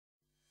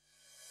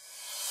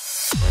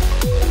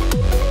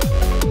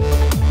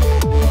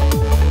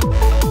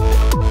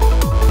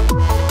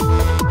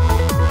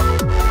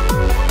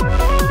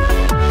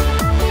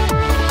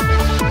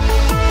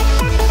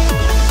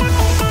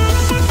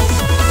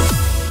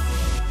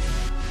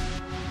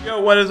Yo,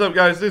 what is up,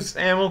 guys? This is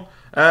Amel.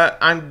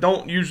 I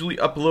don't usually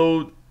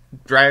upload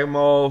Dragon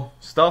Ball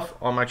stuff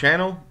on my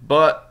channel,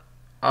 but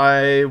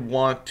I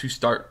want to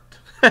start.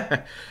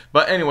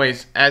 But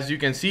anyways, as you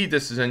can see,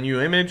 this is a new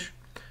image.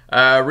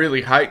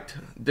 Really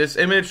hyped. This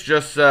image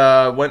just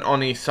went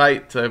on a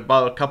site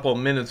about a couple of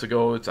minutes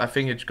ago. I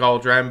think it's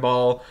called Dragon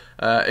Ball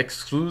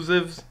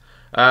Exclusives.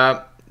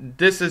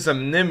 This is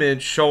an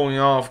image showing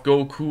off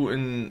Goku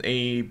in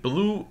a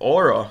blue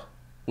aura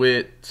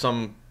with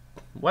some,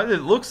 what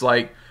it looks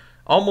like,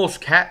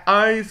 almost cat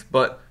eyes,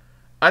 but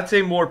I'd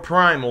say more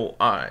primal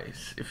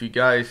eyes. If you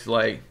guys,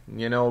 like,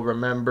 you know,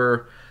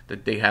 remember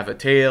that they have a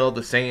tail,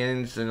 the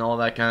Saiyans and all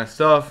that kind of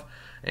stuff,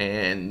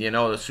 and, you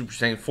know, the Super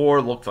Saiyan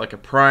 4 looked like a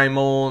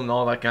primal and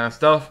all that kind of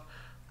stuff.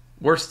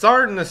 We're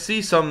starting to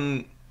see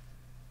some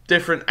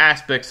different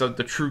aspects of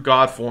the true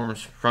God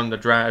forms from the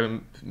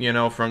Dragon,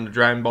 from the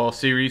Dragon Ball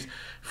series,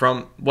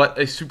 from what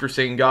a Super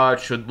Saiyan God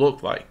should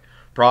look like.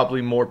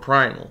 Probably more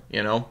primal,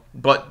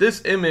 But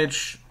this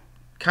image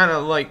kind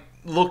of like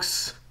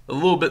looks a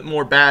little bit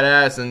more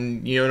badass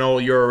than,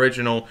 your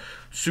original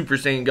Super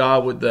Saiyan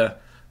God with the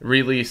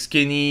really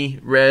skinny,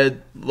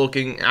 red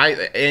looking.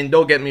 And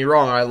don't get me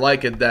wrong, I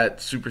like it, that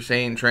Super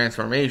Saiyan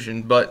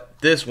transformation, but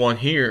this one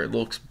here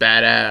looks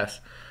badass.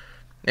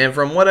 And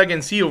from what I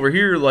can see over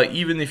here, like,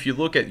 even if you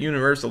look at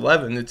Universe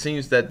 11, it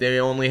seems that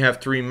they only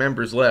have 3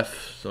 members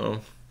left.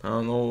 So I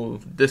don't know.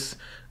 This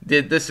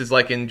is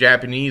like in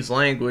Japanese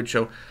language,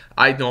 so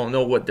I don't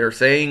know what they're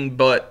saying,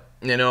 but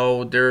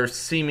they're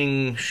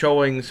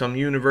showing some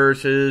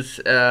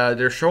universes.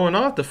 They're showing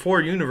off the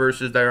 4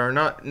 universes that are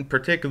not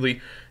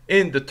particularly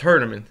in the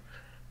tournament.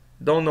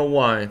 Don't know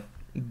why,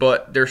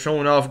 but they're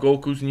showing off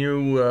Goku's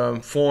new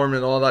form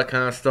and all that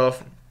kind of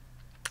stuff,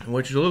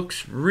 which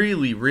looks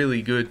really,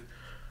 really good.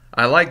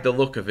 I like the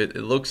look of it.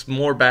 It looks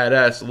more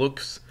badass. It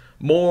looks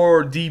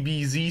more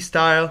DBZ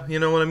style, you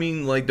know what I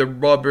mean? Like the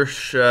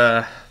rubbish,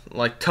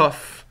 like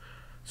tough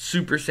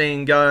Super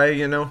Saiyan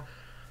guy,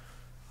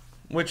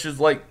 which is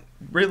like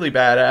really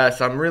badass.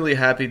 I'm really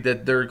happy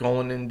that they're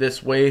going in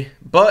this way.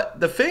 But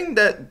the thing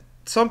that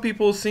some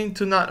people seem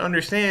to not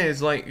understand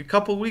is, like, a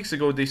couple weeks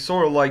ago they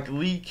sort of like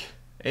leak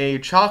a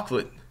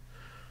chocolate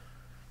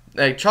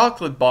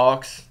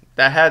box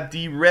that had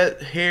the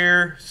red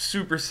hair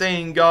Super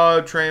Saiyan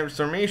God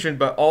transformation,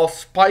 but all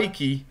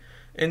spiky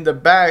in the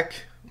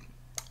back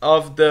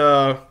of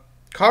the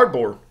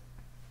cardboard.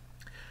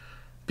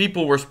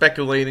 People were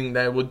speculating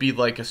that it would be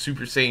like a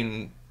Super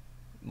Saiyan,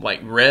 like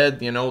red,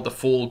 the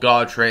full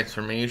God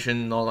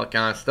transformation and all that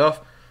kind of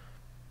stuff.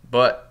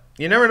 But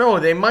you never know,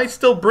 they might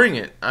still bring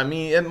it. I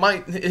mean,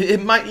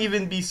 it might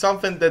even be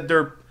something that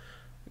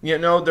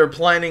they're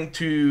planning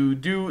to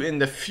do in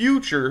the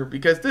future,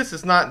 because this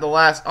is not the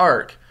last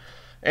arc.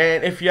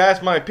 And if you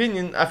ask my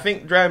opinion, I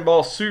think Dragon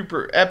Ball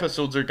Super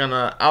episodes are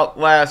gonna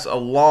outlast a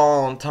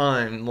long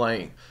time.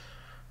 Like,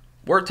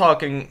 we're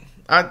talking,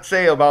 I'd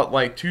say about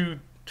like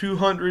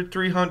 200,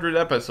 300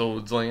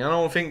 episodes. Like, I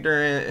don't think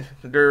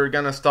they're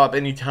gonna stop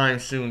anytime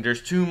soon.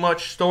 There's too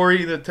much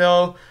story to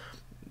tell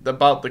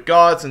about the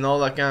gods and all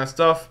that kind of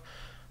stuff.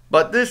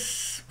 But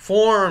this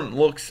form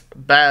looks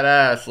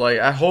badass. Like,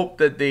 I hope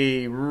that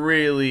they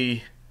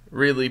really,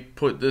 really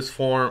put this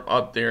form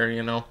up there,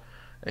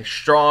 A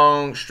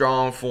strong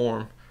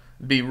form.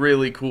 Be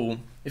really cool.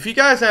 If you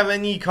guys have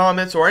any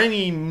comments or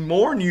any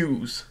more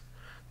news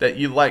that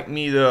you'd like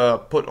me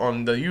to put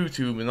on the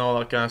YouTube and all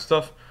that kind of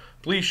stuff,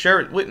 please share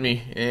it with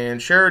me,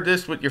 and share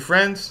this with your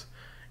friends.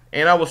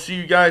 And I will see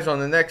you guys on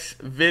the next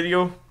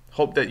video.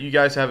 Hope that you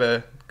guys have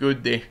a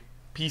good day.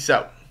 Peace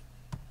out.